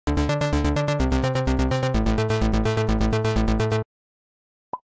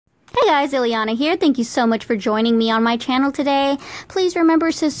guys, Ileana here. Thank you so much for joining me on my channel today. Please remember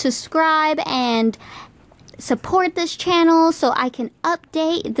to subscribe and support this channel so I can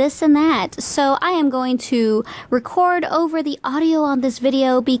update this and that. So I am going to record over the audio on this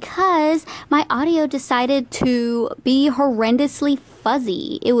video because my audio decided to be horrendously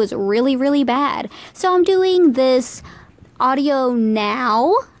fuzzy. It was really bad. So I'm doing this audio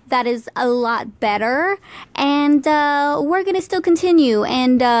now that is a lot better, and we're gonna still continue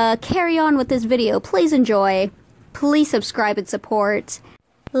and carry on with this video. Please enjoy, please subscribe and support.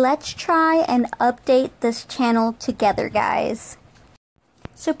 Let's try and update this channel together, guys.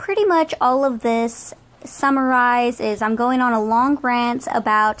 So pretty much all of this summarize is I'm going on a long rant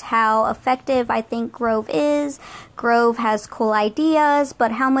about how effective I think Grove is. Grove has cool ideas,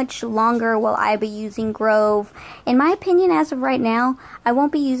 but how much longer will I be using Grove? In my opinion, as of right now, I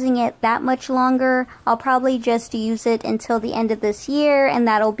won't be using it that much longer. I'll probably just use it until the end of this year, and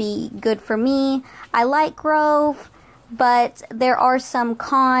that'll be good for me. I like Grove, but there are some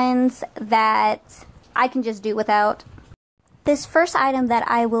cons that I can just do without. This first item that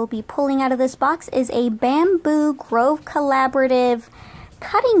I will be pulling out of this box is a Bamboo Grove Collaborative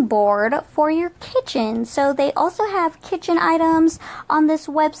cutting board for your kitchen. So they also have kitchen items on this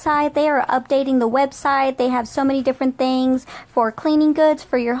website. They are updating the website. They have so many different things for cleaning goods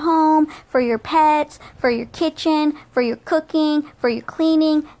for your home, for your pets, for your kitchen, for your cooking, for your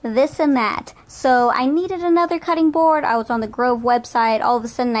cleaning, this and that. So I needed another cutting board. I was on the Grove website. All of a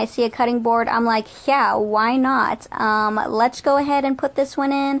sudden I see a cutting board. I'm like, yeah, why not? Let's go ahead and put this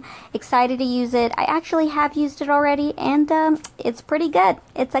one in. Excited to use it. I actually have used it already, and it's pretty good.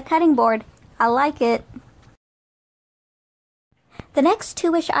 It's a cutting board. I like it. The next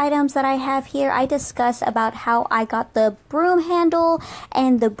two-ish items that I have here, I discuss about how I got the broom handle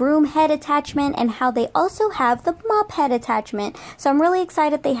and the broom head attachment, and how they also have the mop head attachment. So I'm really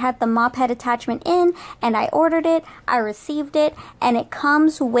excited they had the mop head attachment in, and I ordered it, I received it, and it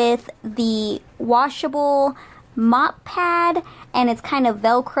comes with the washable mop pad, and it's kind of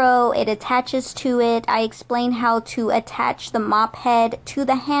Velcro. It attaches to it. I explained how to attach the mop head to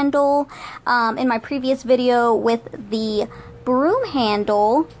the handle in my previous video with the broom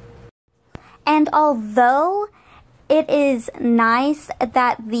handle. And although it is nice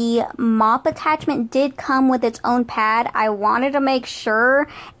that the mop attachment did come with its own pad, I wanted to make sure,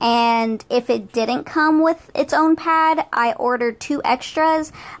 and if it didn't come with its own pad, I ordered 2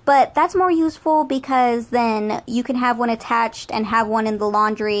 extras, but that's more useful because then you can have one attached and have one in the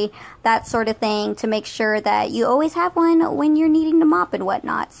laundry, that sort of thing, to make sure that you always have one when you're needing to mop and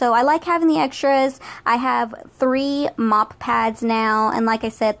whatnot. So I like having the extras. I have 3 mop pads now, and like I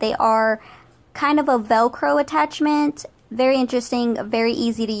said, they are kind of a Velcro attachment. Very interesting, very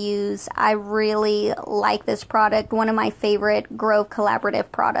easy to use. I really like this product. One of my favorite Grove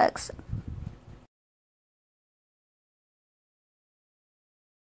Collaborative products.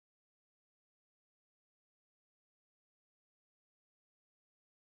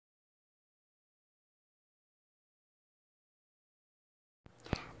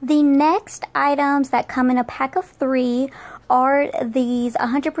 The next items that come in a pack of 3 are these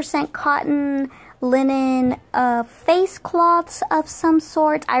 100% cotton linen face cloths of some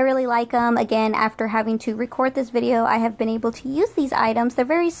sort. I really like them. Again, after having to record this video, I have been able to use these items. They're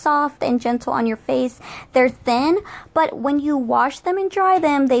very soft and gentle on your face. They're thin, but when you wash them and dry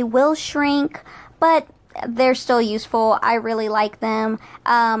them, they will shrink, but they're still useful. I really like them.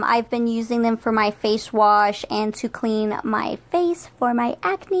 I've been using them for my face wash and to clean my face for my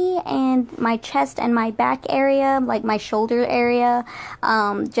acne and my chest and my back area, like my shoulder area,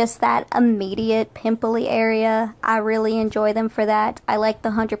 just that immediate pimply area. I really enjoy them for that. I like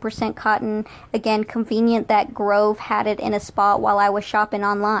the 100% cotton. Again, convenient that Grove had it in a spot while I was shopping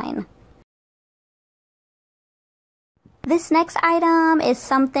online. This next item is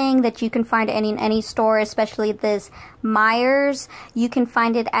something that you can find in any store, especially this Myers. You can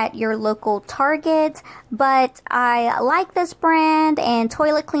find it at your local Target, but I like this brand, and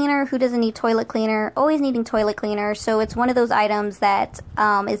toilet cleaner. Who doesn't need toilet cleaner? Always needing toilet cleaner. So it's one of those items that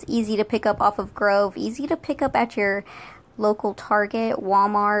is easy to pick up off of Grove, easy to pick up at your local Target,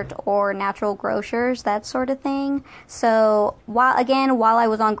 Walmart, or Natural Grocers, that sort of thing. So while I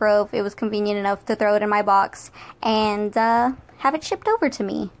was on Grove, it was convenient enough to throw it in my box and have it shipped over to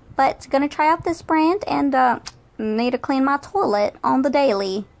me. But gonna try out this brand, and need to clean my toilet on the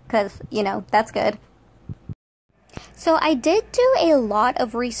daily, because, you know, that's good. So I did do a lot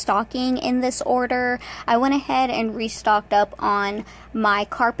of restocking in this order. I went ahead and restocked up on my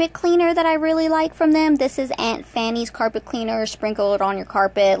carpet cleaner that I really like from them. This is Aunt Fanny's carpet cleaner. Sprinkle it on your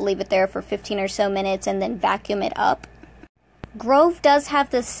carpet, leave it there for 15 or so minutes, and then vacuum it up. Grove does have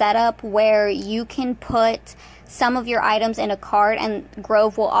this setup where you can put some of your items in a cart and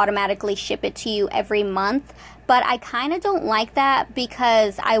Grove will automatically ship it to you every month. But I kind of don't like that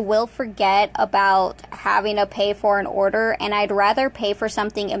because I will forget about having to pay for an order, and I'd rather pay for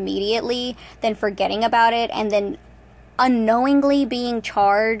something immediately than forgetting about it and then unknowingly being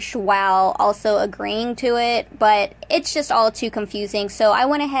charged while also agreeing to it. But it's just all too confusing, so I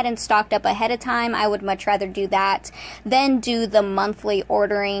went ahead and stocked up ahead of time. I would much rather do that than do the monthly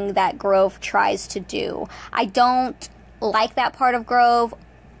ordering that Grove tries to do. I don't like that part of Grove.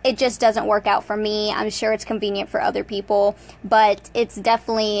 It just doesn't work out for me. I'm sure it's convenient for other people, but it's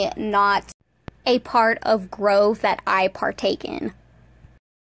definitely not a part of Grove that I partake in.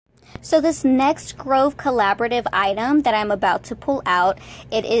 So this next Grove collaborative item that I'm about to pull out,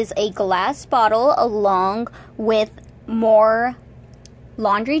 it is a glass bottle along with more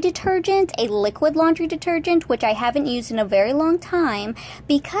laundry detergent, a liquid laundry detergent, which I haven't used in a very long time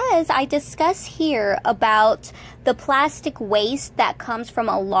because I discuss here about the plastic waste that comes from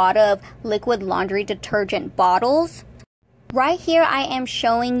a lot of liquid laundry detergent bottles. Right here I am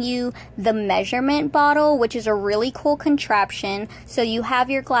showing you the measurement bottle, which is a really cool contraption. So you have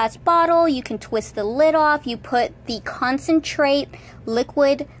your glass bottle, you can twist the lid off, you put the concentrate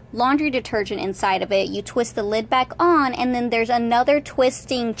liquid laundry detergent inside of it, you twist the lid back on, and then there's another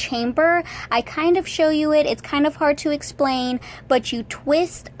twisting chamber. I kind of show you it, it's kind of hard to explain, but you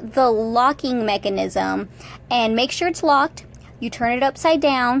twist the locking mechanism and make sure it's locked. You turn it upside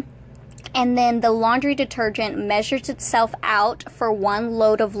down, and then the laundry detergent measures itself out for one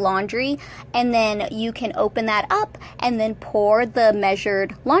load of laundry, and then you can open that up and then pour the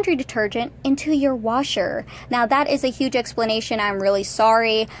measured laundry detergent into your washer. Now that is a huge explanation, I'm really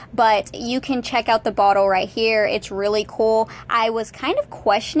sorry, but you can check out the bottle right here. It's really cool. I was kind of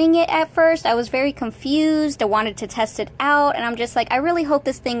questioning it at first. I was very confused. I wanted to test it out, and I'm just like, I really hope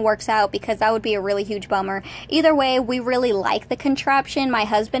this thing works out because that would be a really huge bummer. Either way, we really like the contraption, my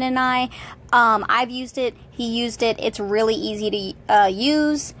husband and I. I've used it, he used it, it's really easy to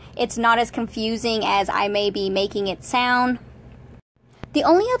use, it's not as confusing as I may be making it sound. The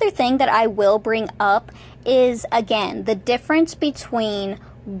only other thing that I will bring up is, again, the difference between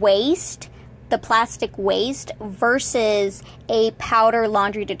waste, the plastic waste, versus a powder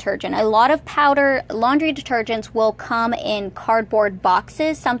laundry detergent. A lot of powder laundry detergents will come in cardboard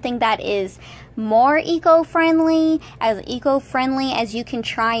boxes, something that is more eco-friendly as you can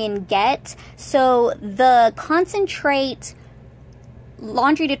try and get. So the concentrate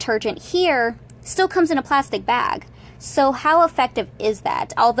laundry detergent here still comes in a plastic bag. So how effective is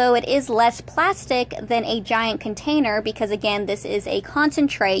that? Although it is less plastic than a giant container, because again, this is a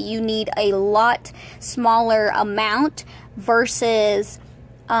concentrate, you need a lot smaller amount versus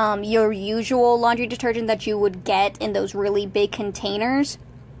your usual laundry detergent that you would get in those really big containers.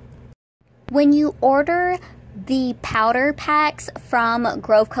 When you order the powder packs from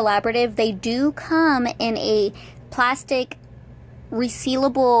Grove Collaborative, they do come in a plastic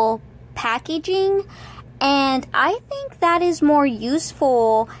resealable packaging, and I think that is more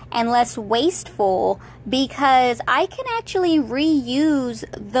useful and less wasteful because I can actually reuse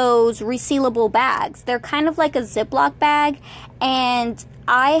those resealable bags. They're kind of like a Ziploc bag, and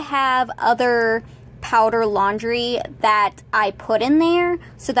I have other powder laundry that I put in there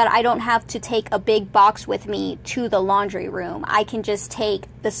so that I don't have to take a big box with me to the laundry room. I can just take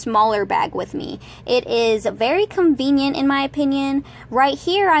the smaller bag with me. It is very convenient in my opinion. Right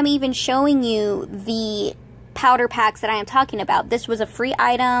here I'm even showing you the powder packs that I am talking about. This was a free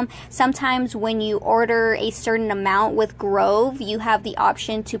item. Sometimes when you order a certain amount with Grove, you have the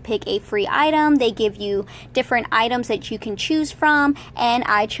option to pick a free item. They give you different items that you can choose from, and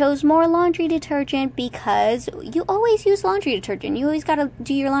I chose more laundry detergent because you always use laundry detergent. You always gotta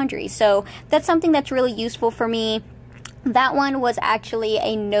do your laundry. So that's something that's really useful for me. That one was actually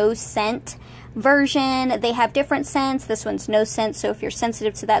a no scent version. They have different scents. This one's no scent, so if you're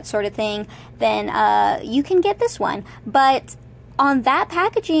sensitive to that sort of thing, then you can get this one. But on that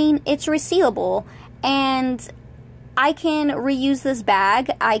packaging, it's resealable, and I can reuse this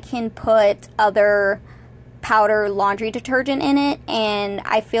bag. I can put other powder laundry detergent in it, and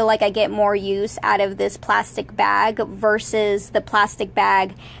I feel like I get more use out of this plastic bag versus the plastic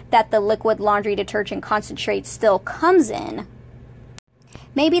bag that the liquid laundry detergent concentrate still comes in.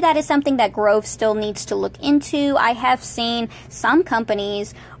 Maybe that is something that Grove still needs to look into. I have seen some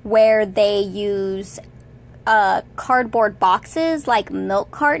companies where they use cardboard boxes, like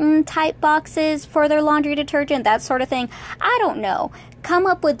milk carton type boxes for their laundry detergent, that sort of thing. I don't know. Come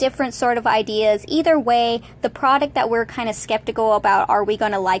up with different sort of ideas. Either way, the product that we're kind of skeptical about, are we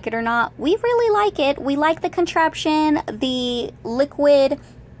going to like it or not? We really like it. We like the contraption, the liquid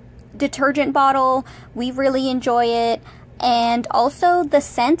detergent bottle. We really enjoy it. And also the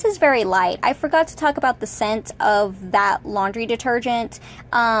scent is very light. I forgot to talk about the scent of that laundry detergent.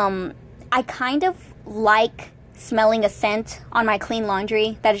 I kind of like smelling a scent on my clean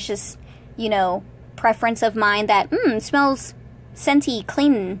laundry. That is just, you know, preference of mine, that smells scenty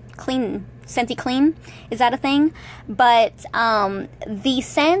clean. Scenty clean, is that a thing? But the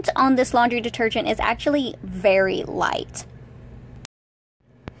scent on this laundry detergent is actually very light.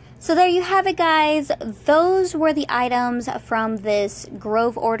 So there you have it, guys. Those were the items from this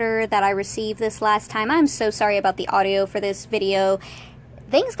Grove order that I received this last time. I'm so sorry about the audio for this video.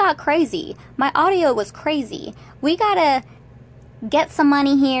 Things got crazy. My audio was crazy. We gotta get some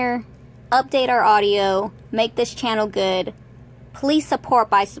money here, update our audio, make this channel good. Please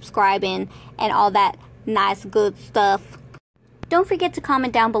support by subscribing and all that nice good stuff. Don't forget to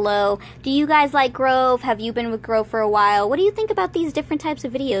comment down below. Do you guys like Grove? Have you been with Grove for a while? What do you think about these different types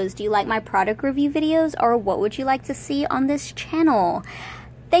of videos? Do you like my product review videos, or what would you like to see on this channel?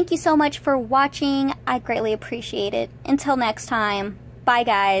 Thank you so much for watching. I greatly appreciate it. Until next time, bye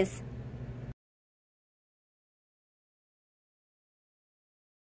guys.